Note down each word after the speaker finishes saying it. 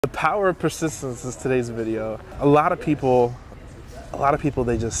The power of persistence is today's video. A lot of people,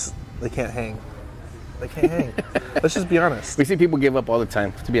 they can't hang. They can't hang. Let's just be honest. We see people give up all the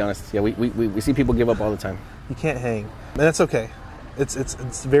time, to be honest. Yeah, we see people give up all the time. You can't hang. And that's okay.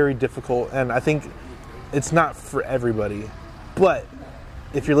 It's very difficult, and I think it's not for everybody. But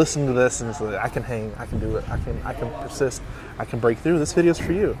if you're listening to this and it's like, I can hang, I can do it, I can persist, I can break through, this video's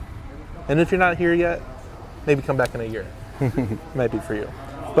for you. And if you're not here yet, maybe come back in a year. Might be for you.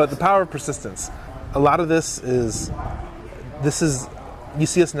 But the power of persistence. A lot of this is, you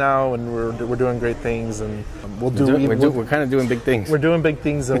see us now and we're doing great things, and we're kind of doing big things. We're doing big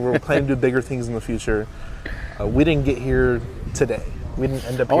things, and we're planning to do bigger things in the future. We didn't get here today. We didn't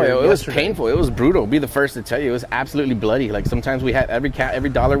end up here it was yesterday. painful. It was brutal. I'll be the first to tell you, it was absolutely bloody. Like, sometimes we had every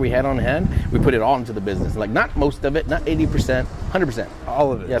dollar we had on hand, we put it all into the business. Like, not most of it, not 80%, 100%.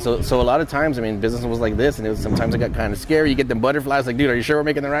 All of it. Yeah, so a lot of times, I mean, business was like this, and sometimes it got kind of scary. You get them butterflies, like, dude, are you sure we're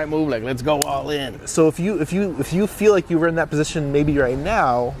making the right move? Like, let's go all in. So if you feel like you were in that position maybe right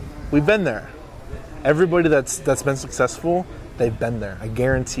now, we've been there. Everybody that's been successful, they've been there. I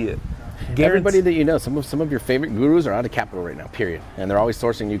guarantee it. Everybody that you know, some of your favorite gurus are out of capital right now, period. And they're always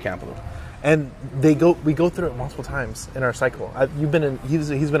sourcing new capital. And we go through it multiple times in our cycle. He's been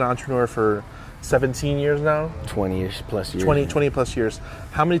an entrepreneur for 17 years now. 20-ish plus years. 20 plus years.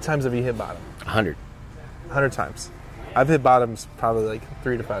 How many times have you hit bottom? 100. 100 times. I've hit bottoms probably like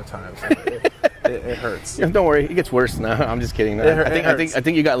 3 to 5 times. It hurts. Yeah, don't worry, it gets worse now. I'm just kidding. I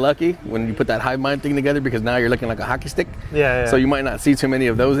think you got lucky when you put that hive mind thing together, because now you're looking like a hockey stick. Yeah. So you might not see too many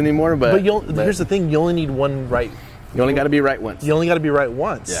of those anymore. But here's the thing: you only need one right. You only got to be right once. You only got to be right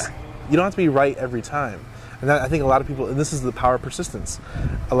once. Yeah. You don't have to be right every time. And I think a lot of people, and this is the power of persistence.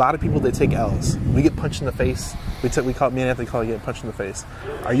 A lot of people, they take L's. We get punched in the face. Me and Anthony call it getting punched in the face.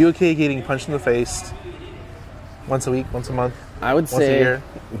 Are you okay getting punched in the face once a week, once a month? I would once say, a year?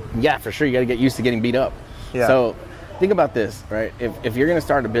 Yeah, for sure. You got to get used to getting beat up. Yeah. So think about this, right? If you're going to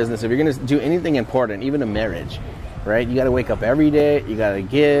start a business, if you're going to do anything important, even a marriage, right? You got to wake up every day. You got to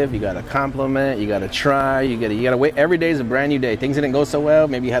give. You got to compliment. You got to try. You got to wait. Every day is a brand new day. Things didn't go so well.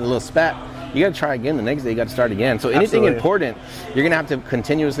 Maybe you had a little spat. You got to try again the next day. You got to start again. So anything important, you're going to have to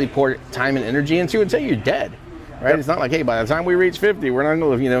continuously pour time and energy into until you're dead. Right? Yep. It's not like, hey, by the time we reach 50, we're not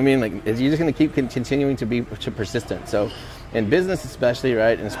going to, you know what I mean? Like, you're just going to keep continuing to be persistent. So in business especially,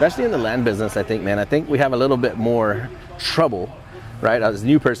 right, and especially in the land business, I think we have a little bit more trouble, right, as a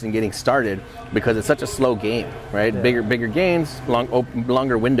new person getting started, because it's such a slow game, right? Yeah. Bigger gains,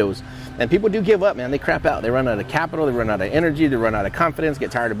 longer windows. And people do give up, man. They crap out. They run out of capital, they run out of energy, they run out of confidence, get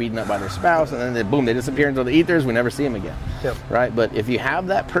tired of beating up by their spouse, and then boom, they disappear into the ethers. We never see them again. Yep. Right? But if you have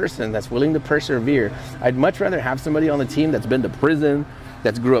that person that's willing to persevere, I'd much rather have somebody on the team that's been to prison,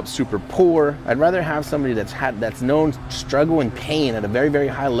 that's grew up super poor. I'd rather have somebody that's known struggle and pain at a very, very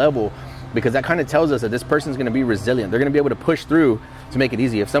high level, because that kind of tells us that this person's going to be resilient. They're going to be able to push through to make it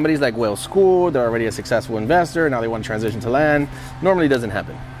easy. If somebody's like well-schooled, they're already a successful investor, now they want to transition to land, normally doesn't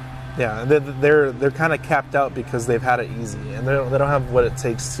happen. Yeah, they're kind of capped out because they've had it easy, and they don't have what it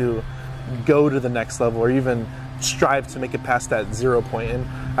takes to go to the next level or even strive to make it past that 0 point. And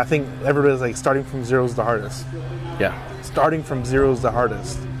I think everybody's like, starting from zero is the hardest. Yeah. Starting from zero is the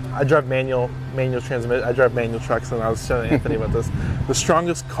hardest. I drive manual transmit. I drive manual trucks, and I was telling Anthony about this. The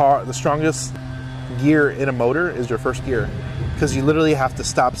strongest gear in a motor is your first gear, because you literally have to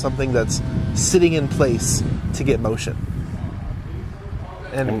stop something that's sitting in place to get motion.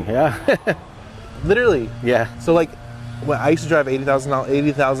 And yeah, literally. Yeah. So like, when I used to drive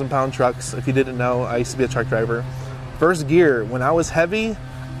 80,000 pound trucks. If you didn't know, I used to be a truck driver. First gear, when I was heavy,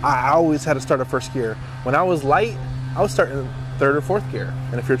 I always had to start at first gear. When I was light, I was starting third or fourth gear.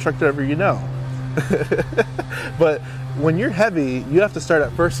 And if you're a truck driver, you know. But when you're heavy, you have to start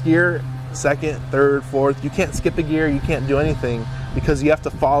at first gear, second, third, fourth. You can't skip a gear. You can't do anything, because you have to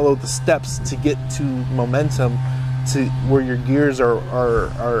follow the steps to get to momentum, to where your gears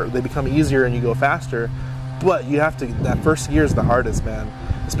they become easier and you go faster. But you have to, that first gear is the hardest, man.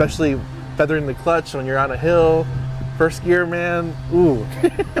 Especially feathering the clutch when you're on a hill. First gear, man. Ooh.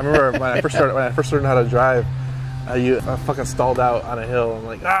 I remember when I first learned how to drive, I fucking stalled out on a hill. I'm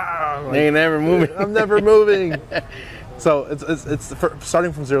like, you ain't never moving. I'm never moving. So it's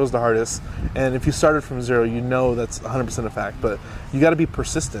starting from zero is the hardest. And if you started from zero, you know that's 100% a fact. But you got to be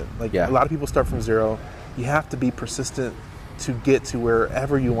persistent. Like, a lot of people start from zero. You have to be persistent to get to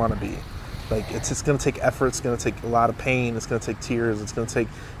wherever you want to be. Like, it's going to take effort. It's going to take a lot of pain. It's going to take tears. It's going to take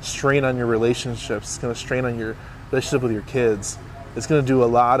strain on your relationships. It's going to strain on your relationship with your kids. It's going to do a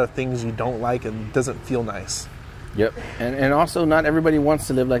lot of things you don't like and doesn't feel nice. Yep, and also not everybody wants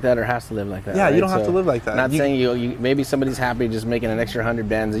to live like that or has to live like that. Yeah, right? you don't have to live like that. Not saying you maybe somebody's happy just making an extra 100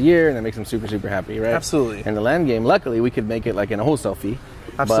 bands a year, and that makes them super, super happy, right? Absolutely. In the land game, luckily, we could make it like in a wholesale fee.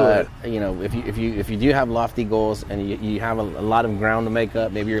 Absolutely. But you know, if you do have lofty goals and you have a lot of ground to make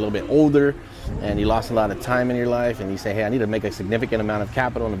up, maybe you're a little bit older and you lost a lot of time in your life, and you say, hey, I need to make a significant amount of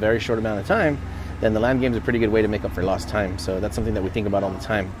capital in a very short amount of time, then the land game is a pretty good way to make up for lost time. So that's something that we think about all the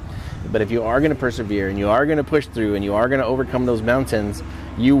time. But if you are going to persevere and you are going to push through and you are going to overcome those mountains,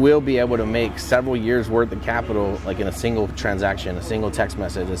 you will be able to make several years worth of capital like in a single transaction, a single text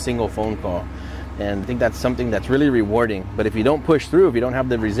message, a single phone call. And I think that's something that's really rewarding. But if you don't push through, if you don't have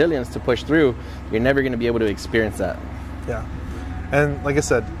the resilience to push through, you're never going to be able to experience that. Yeah. And like I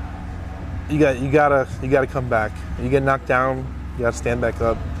said, you gotta come back. You get knocked down, you gotta stand back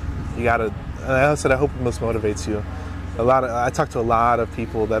up. And I said, I hope this motivates you. I talked to a lot of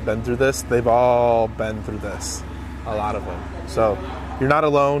people that have been through this. They've all been through this, a lot of them. So you're not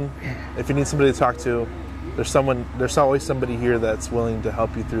alone. If you need somebody to talk to, there's always somebody here that's willing to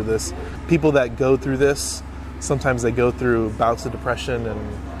help you through this. People that go through this, sometimes they go through bouts of depression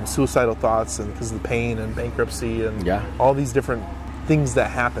and suicidal thoughts, and because of the pain and bankruptcy and all these different things that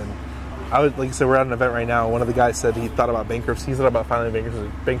happen. Like I said, we're at an event right now. One of the guys said he thought about bankruptcy. He thought about filing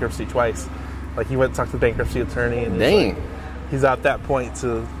bankruptcy twice. Like he went and talked to the bankruptcy attorney, and he's at that point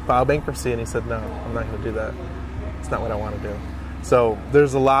to file bankruptcy, and he said, no, I'm not going to do that. It's not what I want to do. So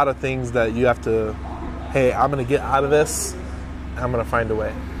there's a lot of things that you have to, hey, I'm going to get out of this. I'm going to find a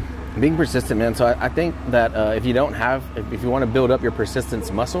way. Being persistent, man. So I think that if you want to build up your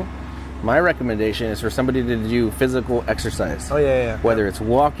persistence muscle, my recommendation is for somebody to do physical exercise. Oh, yeah. Whether it's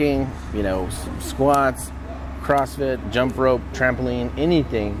walking, squats, CrossFit, jump rope, trampoline,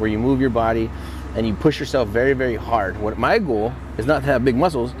 anything where you move your body and you push yourself very, very hard. My goal is not to have big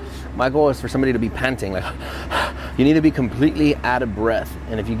muscles. My goal is for somebody to be panting. Like, you need to be completely out of breath.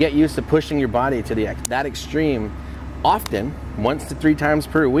 And if you get used to pushing your body to that extreme often, 1 to 3 times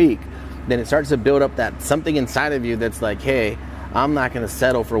per week, then it starts to build up that something inside of you that's like, hey, I'm not going to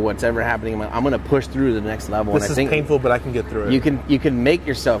settle for what's ever happening. I'm going to push through to the next level. This is painful, but I can get through it. You can make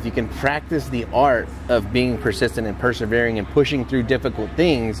yourself, you can practice the art of being persistent and persevering and pushing through difficult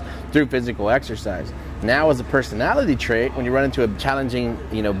things through physical exercise. Now, as a personality trait, when you run into a challenging,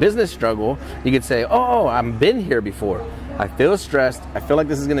 business struggle, you could say, oh, I've been here before. I feel stressed. I feel like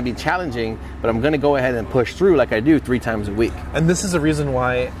this is going to be challenging, but I'm going to go ahead and push through like I do 3 times a week. And this is the reason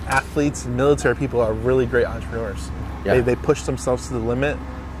why athletes and military people are really great entrepreneurs. Yeah. They push themselves to the limit.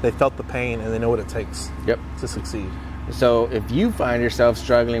 They felt the pain, and they know what it takes to succeed. So if you find yourself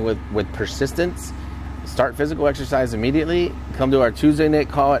struggling with persistence, start physical exercise immediately. Come to our Tuesday night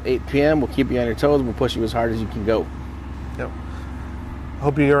call at 8 p.m. We'll keep you on your toes. We'll push you as hard as you can go. Yep.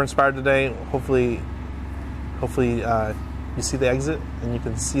 Hope you're inspired today. Hopefully you see the exit and you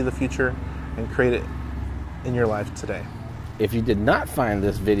can see the future and create it in your life today. If you did not find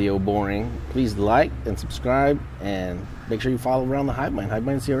this video boring, please like and subscribe, and make sure you follow around the Hive Mind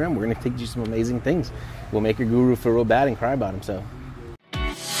CRM. We're going to teach you some amazing things. We'll make your guru feel real bad and cry about himself.